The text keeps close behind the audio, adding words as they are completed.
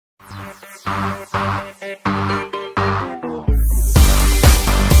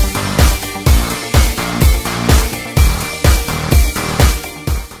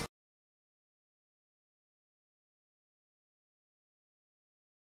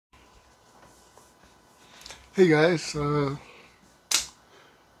Hey guys, well,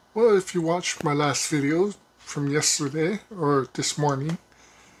 if you watched my last video from yesterday or this morning,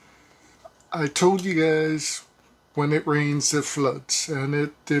 I told you guys when it rains it floods, and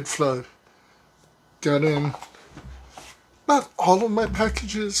it did flood. Got in not all of my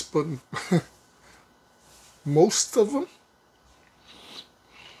packages, but most of them.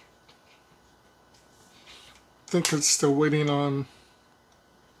 I think I'm still waiting on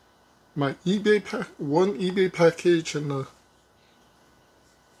my one eBay package and the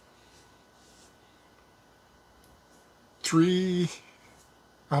 3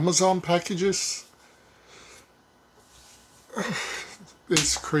 Amazon packages.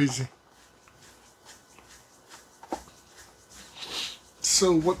 It's crazy.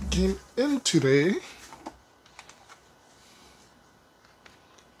 So what came in today?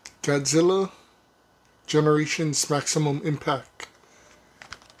 Godzilla Generations Maximum Impact.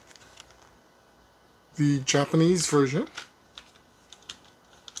 The Japanese version.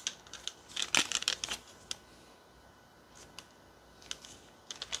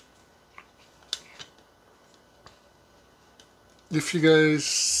 If you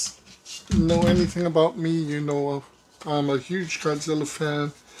guys know anything about me, you know I'm a huge Godzilla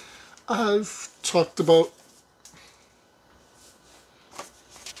fan. I've talked about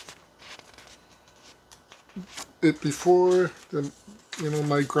it before.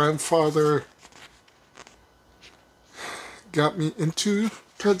 My grandfather got me into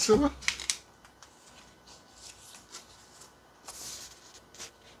Godzilla.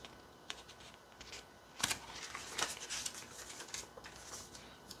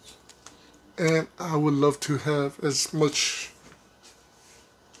 And I would love to have as much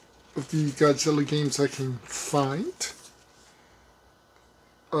of the Godzilla games I can find.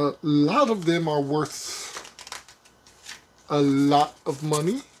 A lot of them are worth a lot of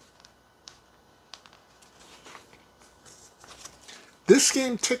money. This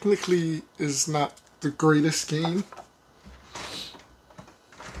game technically is not the greatest game.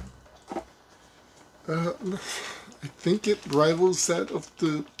 I think it rivals that of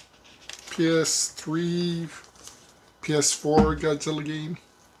the PS3, PS4 Godzilla game.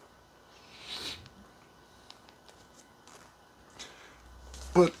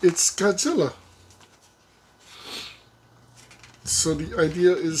 But it's Godzilla. So the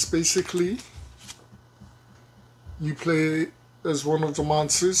idea is basically you play as one of the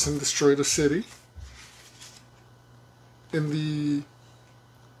monsters and destroy the city. In the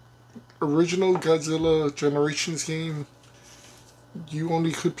original Godzilla Generations game, you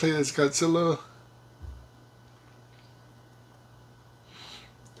only could play as Godzilla.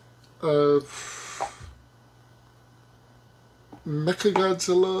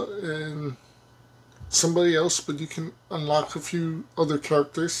 Mechagodzilla and somebody else, but you can unlock a few other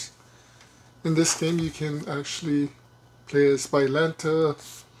characters. In this game you can actually play as Bylanta,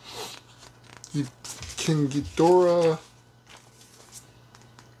 King Ghidorah,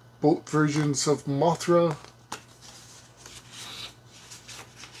 both versions of Mothra.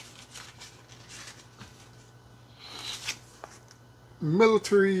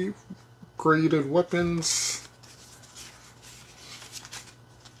 Military graded weapons.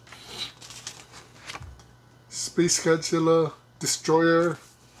 Space Godzilla, Destroyer,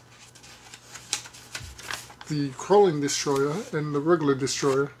 the Crawling Destroyer, and the regular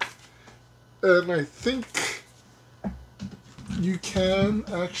Destroyer. And I think you can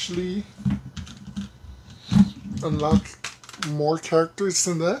actually unlock more characters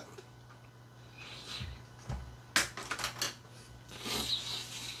than that.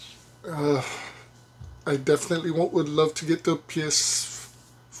 I definitely would love to get the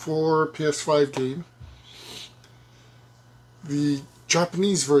PS4, PS5 game. The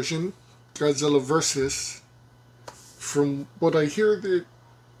Japanese version, Godzilla Versus, from what I hear, it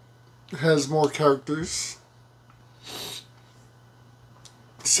has more characters.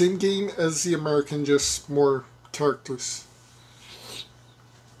 Same game as the American, just more characters.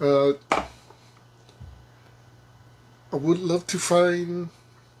 I would love to find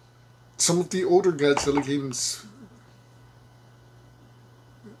some of the older Godzilla games.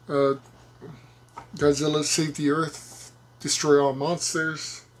 Godzilla Save the Earth, Destroy All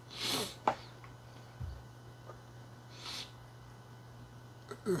Monsters.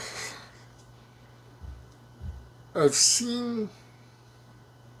 I've seen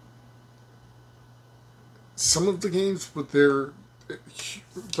some of the games, but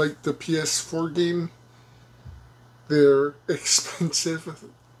like the PS4 game, they're expensive,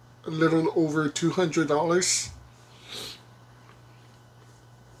 a little over $200.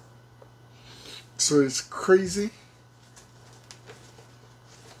 So it's crazy.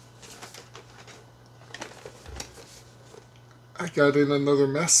 I got in another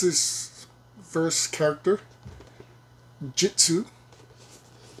Masterverse character, Jitsu.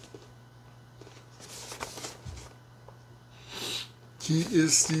 He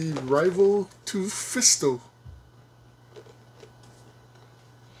is the rival to Fisto.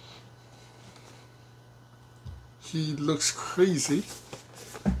 He looks crazy.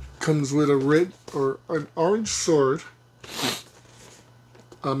 Comes with a red or an orange sword,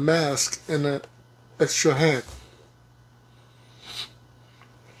 a mask, and an extra hand.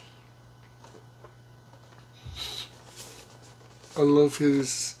 I love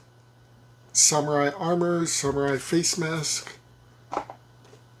his samurai armor, samurai face mask.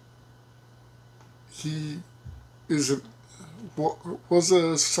 He was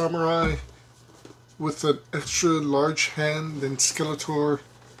a samurai with an extra large hand, and Skeletor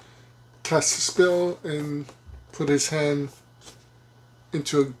cast a spell and put his hand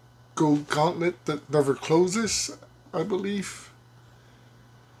into a gold gauntlet that never closes, I believe.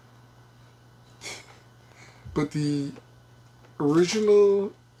 But the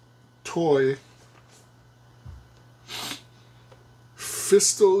original toy,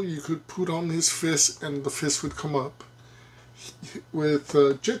 Fisto, you could put on his fist and the fist would come up. With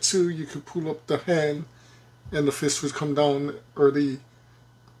Jitsu, you could pull up the hand and the fist would come down, or the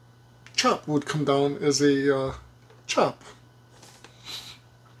chop would come down as a chop.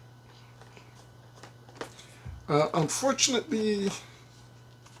 Unfortunately,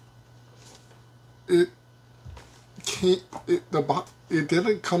 it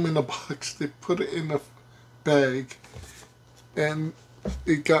didn't come in a box. They put it in a bag, and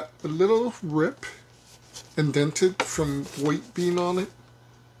it got a little rip, indented from weight being on it.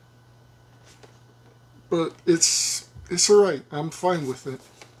 But it's alright. I'm fine with it.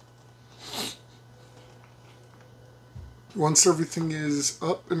 Once everything is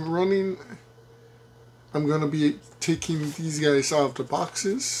up and running, I'm going to be taking these guys out of the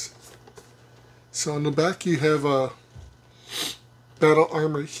boxes. So in the back you have a Battle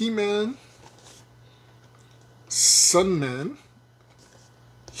Armor He-Man, Sunman,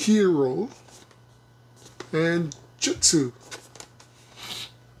 Hero, and Jitsu.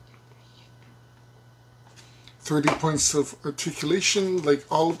 30 points of articulation, like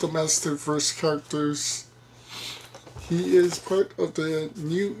all of the Masterverse characters. He is part of the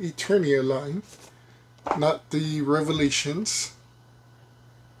new Eternia line, not the Revelations.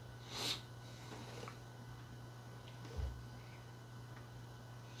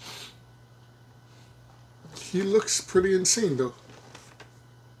 He looks pretty insane though.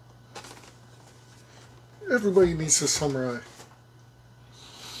 Everybody needs a samurai.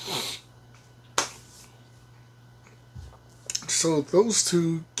 So those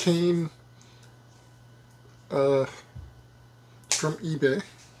two came from eBay.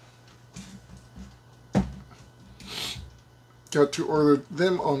 Got to order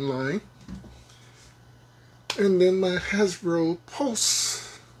them online. And then my Hasbro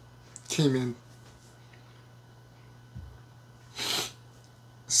Pulse came in.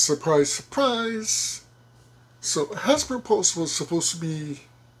 Surprise, surprise. So Hasbro Pulse was supposed to be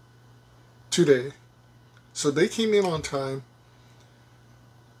today. So they came in on time.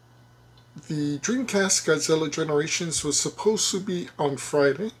 The Dreamcast Godzilla Generations was supposed to be on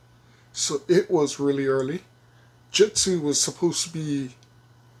Friday. So it was really early. Jitsu was supposed to be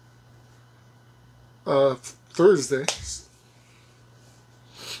Thursday.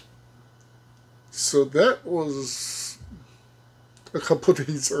 So that was a couple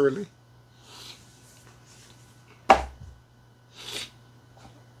days early.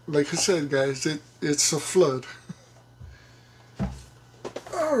 Like I said, guys, it's a flood.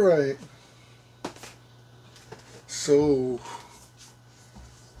 Alright. So,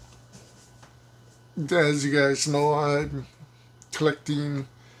 as you guys know, I'm collecting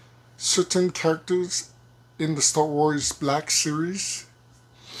certain characters in the Star Wars Black series.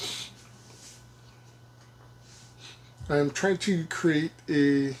 I'm trying to create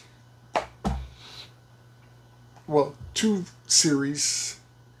two series.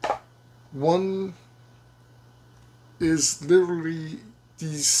 One is literally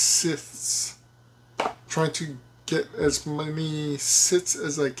these Siths, trying to get as many Siths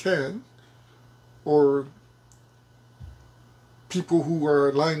as I can, or people who are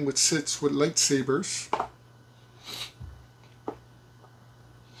aligned with Siths with lightsabers.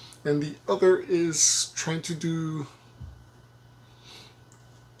 And the other is trying to do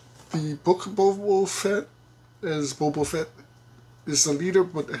the book of Boba Fett, as Boba Fett is the leader,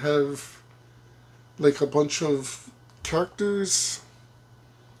 but have like a bunch of characters,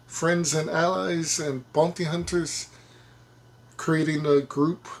 friends and allies and bounty hunters, creating a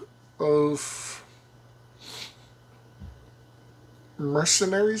group of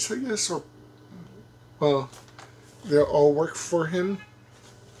mercenaries, I guess, or well, they all work for him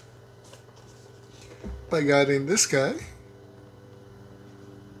by guiding this guy,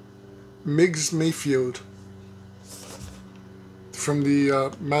 Migs Mayfield, from the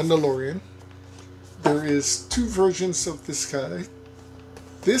Mandalorian. There is two versions of this guy.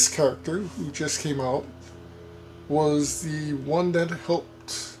 This character, who just came out, was the one that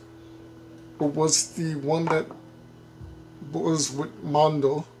helped, or was the one that was with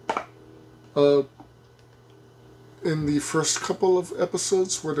Mando in the first couple of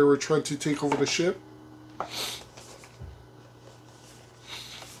episodes where they were trying to take over the ship.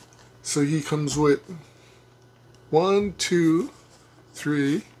 So he comes with 1, 2,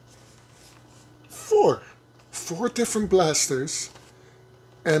 3, 4. 4 different blasters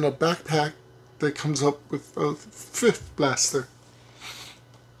and a backpack that comes up with a 5th blaster.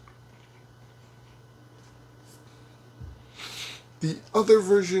 The other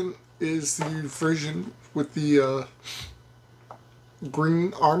version is the version with the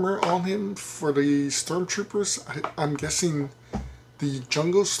green armor on him for the stormtroopers. I'm guessing the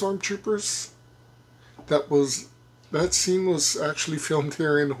jungle stormtroopers. That scene was actually filmed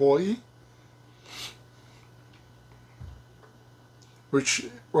here in Hawaii. Which,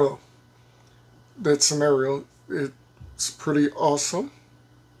 well, that scenario, it's pretty awesome.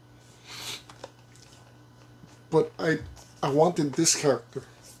 But I wanted this character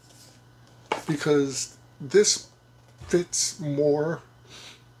because this fits more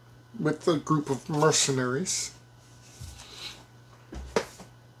with the group of mercenaries.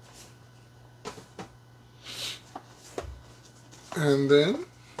 And then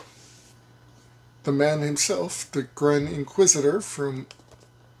the man himself, the Grand Inquisitor from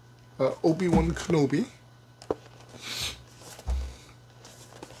Obi-Wan Kenobi.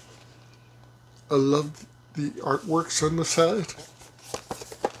 I love the artworks on the side.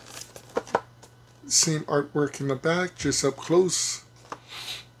 Same artwork in the back, just up close.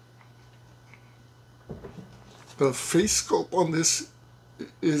 The face sculpt on this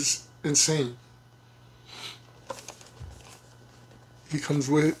is insane. He comes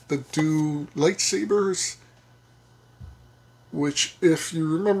with the dual lightsabers, which, if you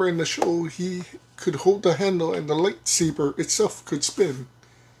remember in the show, he could hold the handle and the lightsaber itself could spin.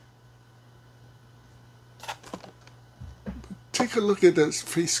 Take a look at this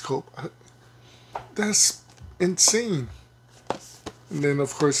face sculpt. That's insane. And then,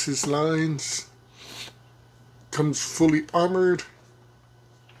 of course, his lines comes fully armored.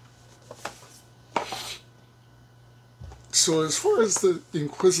 So as far as the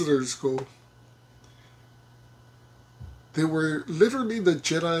Inquisitors go, they were literally the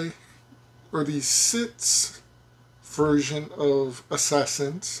Jedi, or the Sith's version of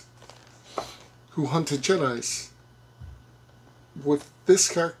assassins who hunted Jedis. With this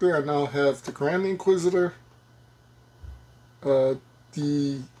character, I now have the Grand Inquisitor,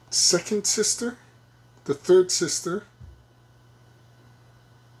 the second sister, the third sister,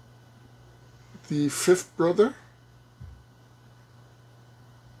 the fifth brother.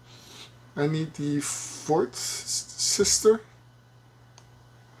 I need the fourth sister,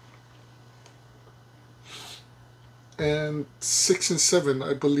 and 6 and 7,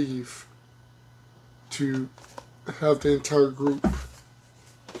 I believe, to have the entire group.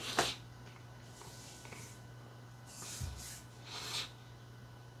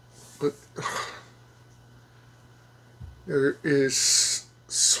 But there is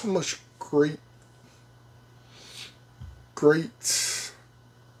so much great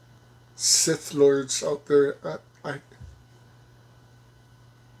Sith Lords out there. I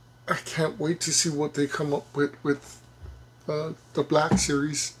can't wait to see what they come up with the Black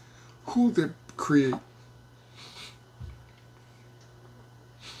Series, who they create.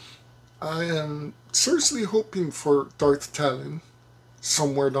 I am seriously hoping for Darth Talon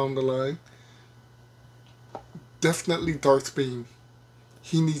somewhere down the line. Definitely Darth Bane.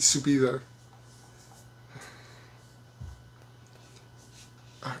 He needs to be there.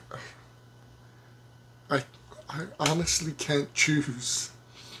 I honestly can't choose.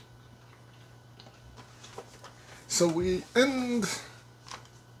 So we end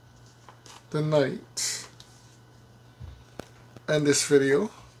the night and this video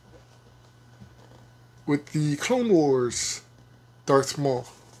with the Clone Wars Darth Maul.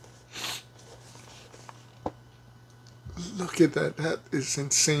 Look Look at that. That is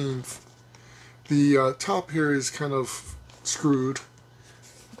insane. The top here is kind of screwed.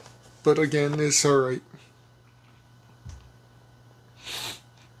 But again, it's alright.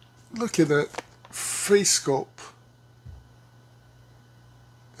 Look at that face sculpt.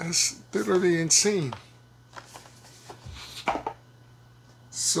 That's literally insane.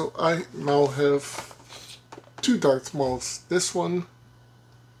 So I now have two Darth Mauls. This one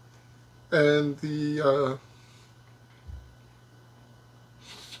and the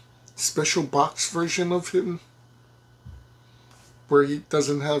special box version of him where he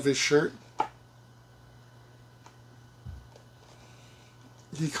doesn't have his shirt.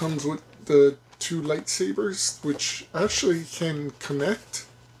 He comes with the two lightsabers, which actually can connect.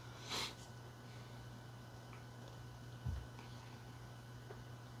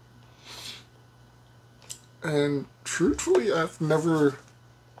 And truthfully, I've never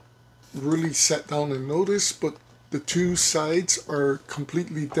really sat down and noticed, but the two sides are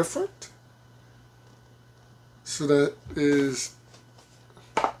completely different. So that is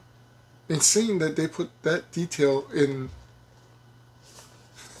insane that they put that detail in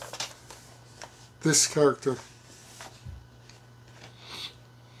this character.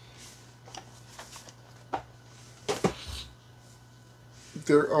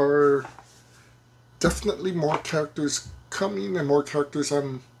 There are definitely more characters coming and more characters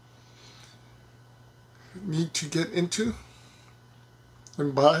I'm need to get into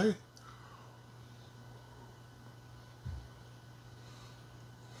and buy.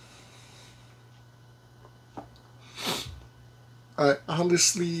 I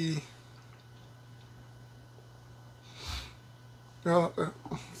honestly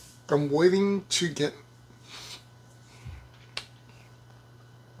I'm waiting to get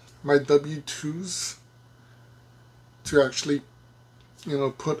my W-2s to actually,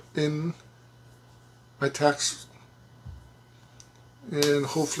 put in my tax, and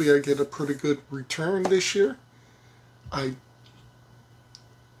hopefully I get a pretty good return this year. I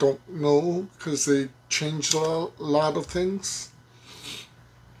don't know because they changed a lot of things.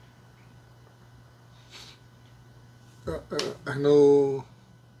 I know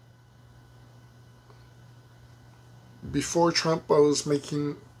before Trump I was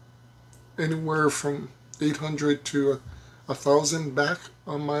making anywhere from 800 to 1,000 back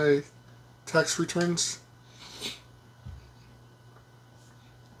on my tax returns.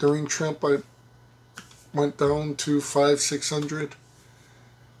 During Trump I went down to 500-600.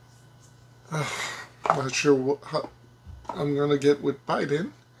 I'm not sure how I'm gonna get with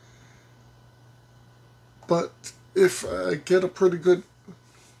Biden, but if I get a pretty good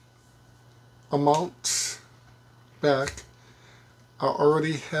amount back, I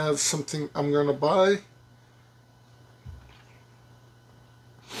already have something I'm gonna buy,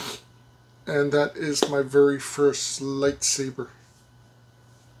 and that is my very first lightsaber.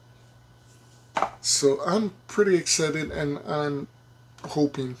 So I'm pretty excited and I'm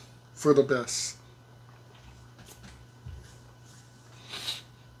hoping for the best.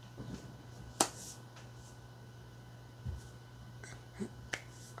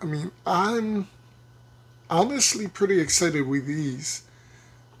 I mean, I'm honestly pretty excited with these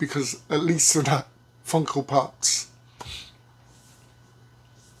because at least they're not Funko Pops.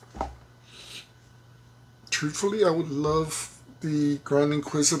 Truthfully, I would love the Grand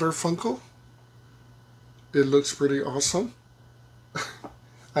Inquisitor Funko. It looks pretty awesome.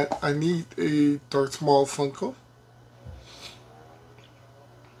 I need a Darth Maul Funko.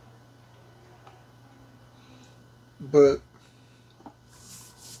 But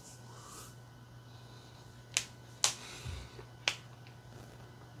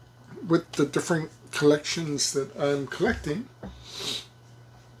with the different collections that I'm collecting,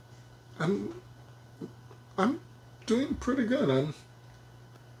 I'm doing pretty good. I'm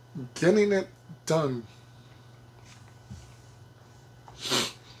getting it done.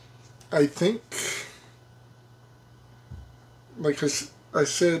 I think, like I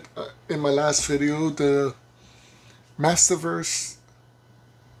said in my last video, the Masterverse,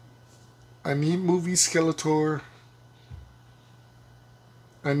 I need Movie Skeletor,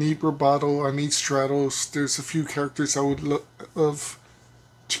 I need Roboto, I need Stratos. There's a few characters I would love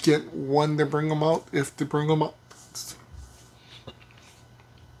to get when they bring them out, if they bring them out.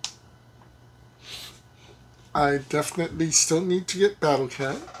 I definitely still need to get Battle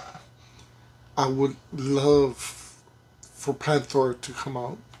Cat. I would love for Panther to come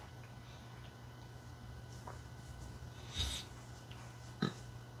out.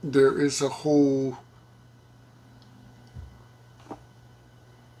 There is a whole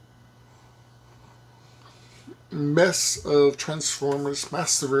mess of Transformers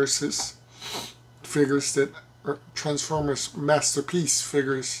Masterverses figures that Transformers Masterpiece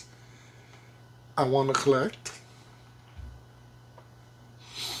figures I want to collect.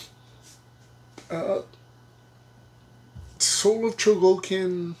 Soul of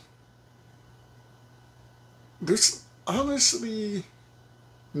Chogokin, there's honestly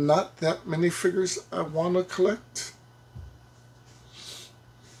not that many figures I want to collect.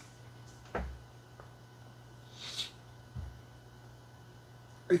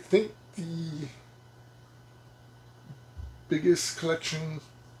 I think the biggest collection,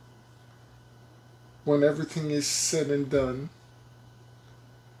 when everything is said and done,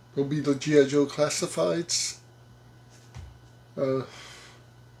 will be the G.I. Joe Classifieds.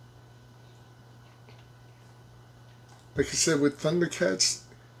 Like I said, with Thundercats,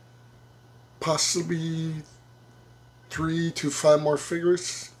 possibly 3 to 5 more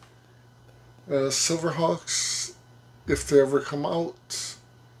figures. Silverhawks, if they ever come out,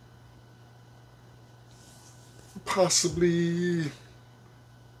 possibly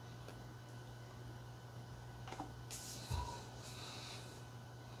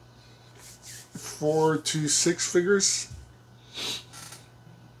 4 to 6 figures.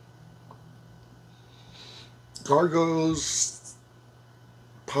 Gargoyles,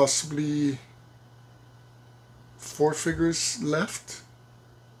 possibly 4 figures left.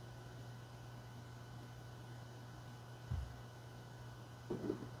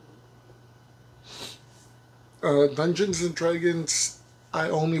 Dungeons and Dragons, I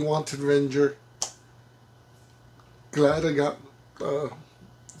only wanted Ranger. Glad I got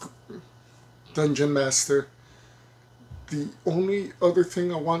Dungeon Master. The only other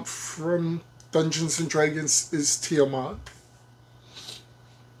thing I want from Dungeons and Dragons is Tiamat.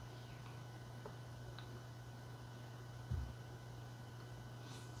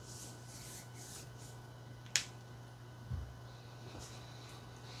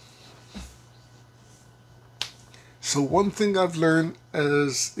 So one thing I've learned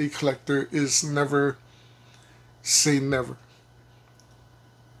as a collector is never say never.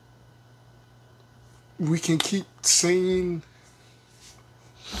 We can keep saying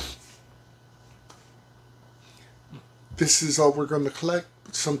this is all we're going to collect,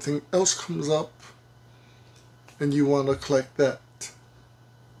 but something else comes up and you want to collect that.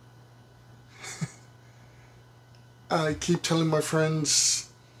 I keep telling my friends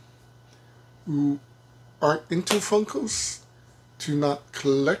who aren't into Funkos to not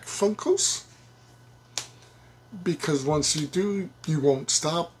collect Funkos, because once you do, you won't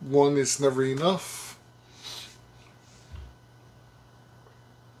stop. One is never enough.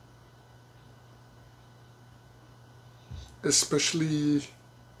 Especially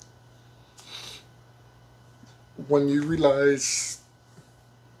when you realize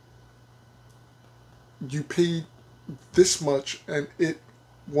you paid this much and it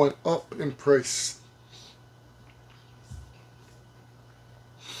went up in price.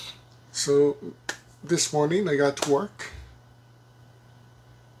 So this morning I got to work,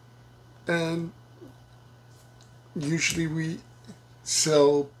 and usually we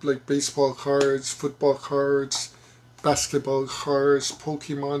sell like baseball cards, football cards, basketball cards,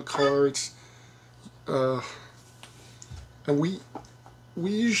 Pokemon cards, and we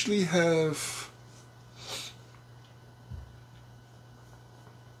usually have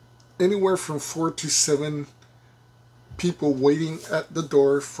anywhere from 4 to 7 people waiting at the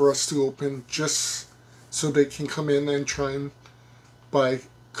door for us to open, just so they can come in and try and buy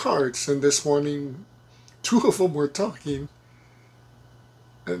cards. And this morning 2 of them were talking,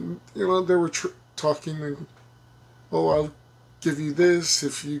 and you know, they were talking and, oh, I'll give you this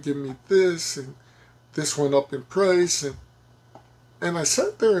if you give me this, and this went up in price, and I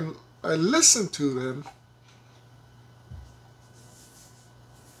sat there and I listened to them,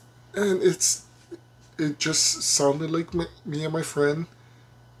 and it just sounded like me and my friend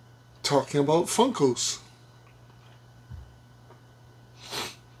talking about Funkos.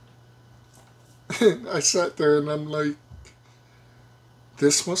 And I sat there and I'm like,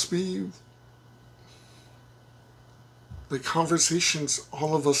 this must be the conversations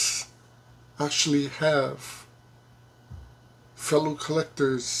all of us actually have, fellow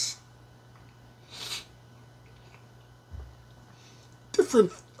collectors.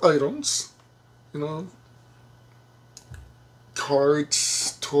 Different items, you know,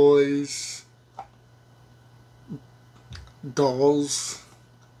 cards, toys, dolls,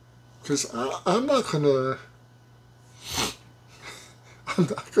 because I'm not gonna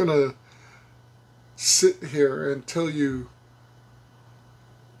sit here and tell you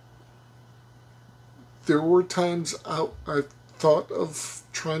there were times I thought of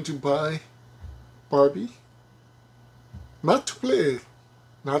trying to buy Barbie, not to play,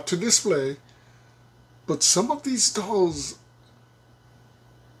 not to display, But some of these dolls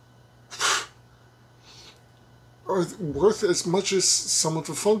are worth as much as some of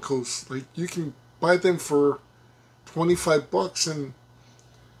the Funkos. Like, you can buy them for $25 and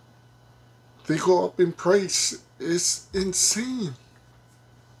they go up in price. It's insane.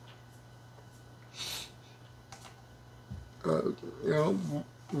 You know,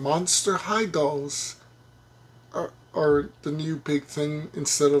 Monster High dolls are the new big thing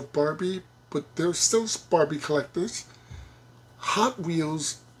instead of Barbie, but they're still Barbie collectors. Hot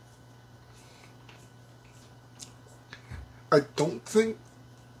Wheels, I don't think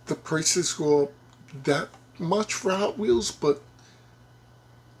the prices go up that much for Hot Wheels, but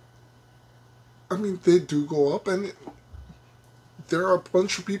I mean, they do go up, and there are a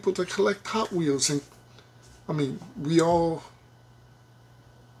bunch of people that collect Hot Wheels, and I mean, we all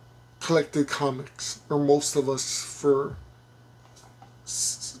collected comics, or most of us, for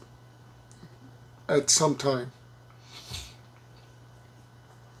at some time.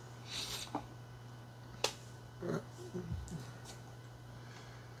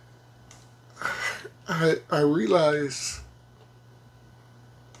 I realize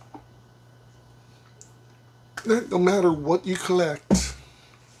that no matter what you collect,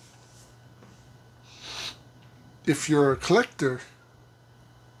 if you're a collector,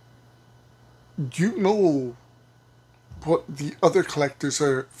 you know what the other collectors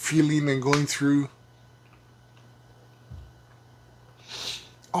are feeling and going through.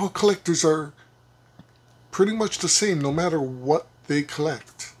 All collectors are pretty much the same, no matter what they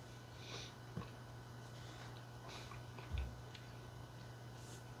collect.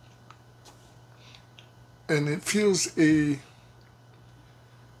 And it feels good.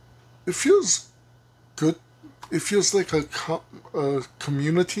 It feels like a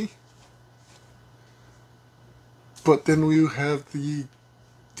community. But then we have the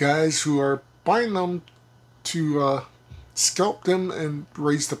guys who are buying them to scalp them and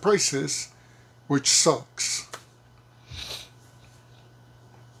raise the prices, which sucks.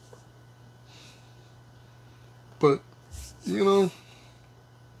 But, you know,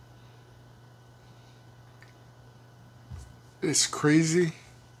 it's crazy.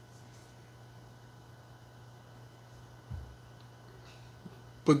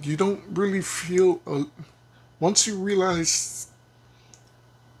 But you don't really feel... once you realize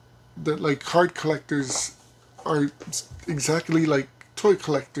that, like, card collectors are exactly like toy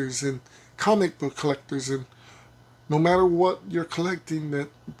collectors and comic book collectors, and no matter what you're collecting, that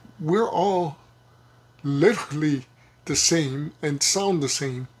we're all literally the same and sound the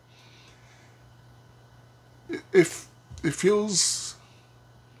same. If it feels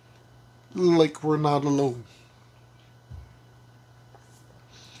like we're not alone.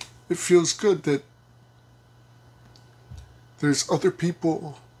 It feels good that there's other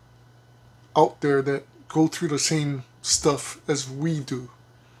people out there that go through the same stuff as we do.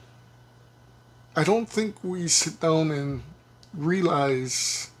 I don't think we sit down and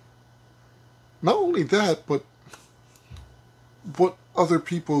realize not only that, but what other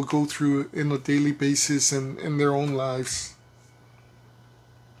people go through in a daily basis and in their own lives.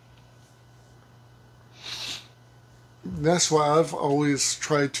 That's why I've always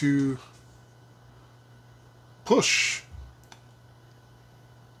tried to push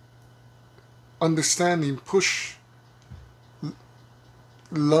understanding, push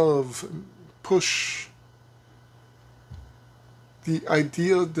love, push the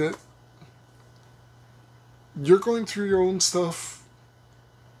idea that you're going through your own stuff.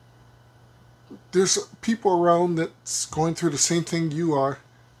 There's people around that's going through the same thing you are.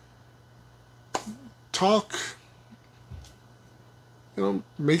 Talk, you know,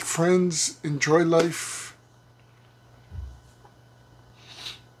 make friends, enjoy life.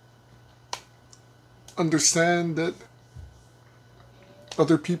 Understand that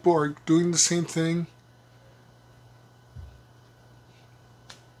other people are doing the same thing.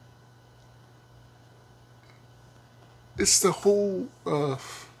 It's the whole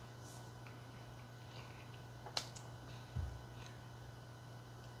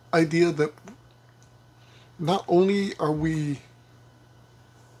idea that not only are we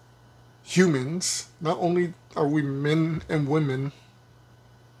humans, not only are we men and women,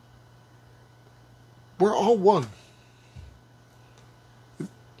 we're all one. It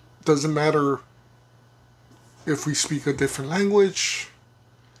doesn't matter if we speak a different language,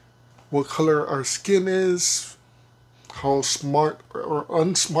 what color our skin is, how smart or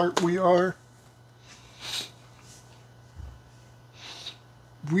unsmart we are.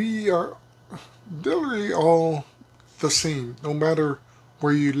 We are literally all the same, no matter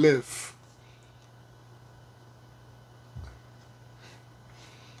where you live.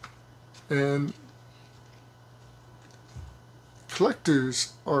 And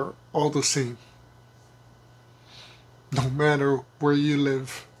collectors are all the same, no matter where you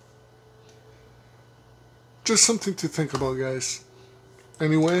live. Just something to think about, guys.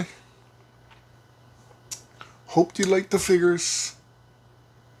 Anyway, hope you like the figures.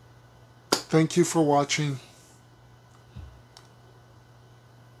 Thank you for watching.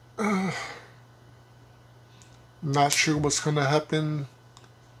 Not sure what's going to happen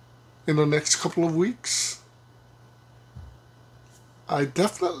in the next couple of weeks. I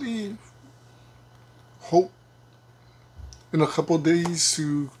definitely hope in a couple of days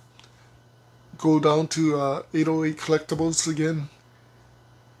to go down to 808 Collectibles again,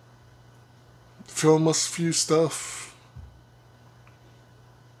 film a few stuff,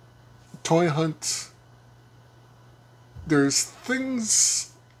 toy hunt. There's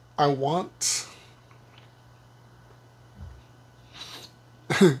things I want,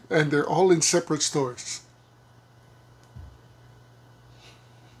 and they're all in separate stores.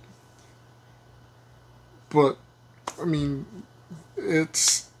 But I mean,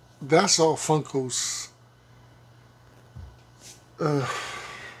 that's all Funkos.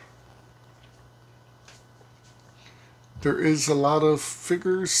 There is a lot of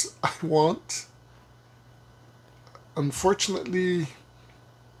figures I want. Unfortunately,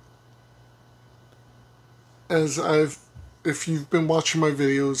 if you've been watching my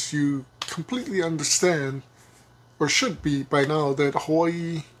videos, you completely understand, or should be by now, that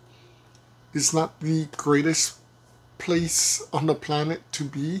Hawaii is not the greatest place on the planet to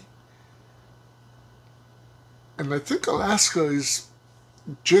be. And I think Alaska is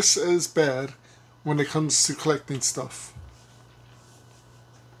just as bad when it comes to collecting stuff.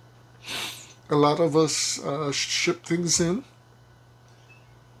 A lot of us ship things in.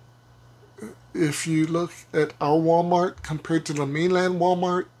 If you look at our Walmart compared to the mainland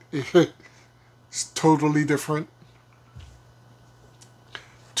Walmart, it's totally different.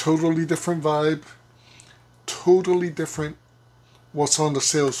 Totally different vibe. Totally different what's on the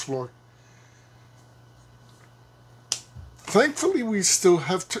sales floor. Thankfully, we still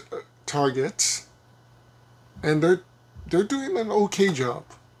have Targets, and they're doing an okay job.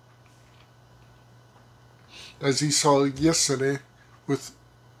 As you saw yesterday with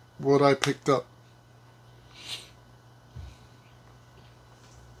what I picked up.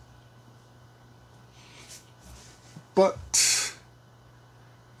 But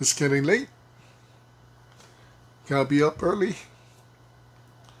it's getting late. Gotta be up early.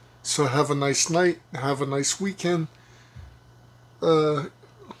 So have a nice night. Have a nice weekend.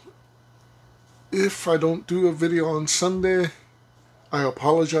 If I don't do a video on Sunday, I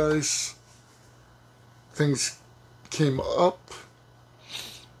apologize. Things came up.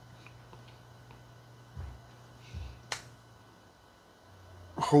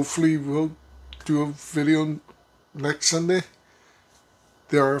 Hopefully we'll do a video next Sunday.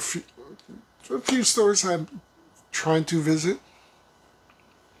 There are a few stores I'm trying to visit.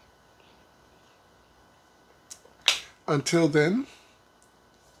 Until then,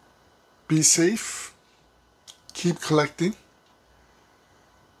 be safe, keep collecting,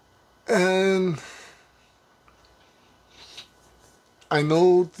 and I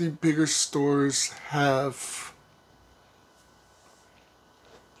know the bigger stores have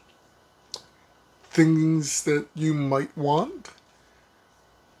things that you might want,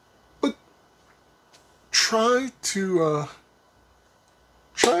 but try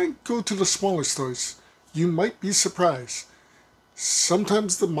and go to the smaller stores. You might be surprised.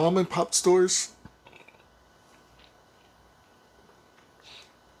 Sometimes the mom and pop stores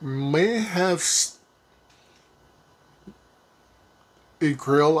may have a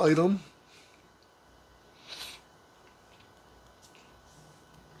grail item.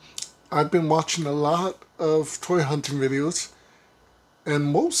 I've been watching a lot of toy hunting videos, and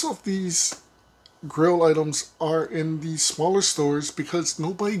most of these grail items are in the smaller stores because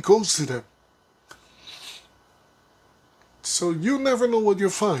nobody goes to them. So you never know what you'll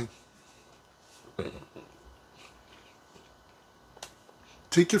find.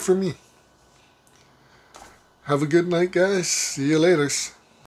 Take it from me. Have a good night, guys. See you later.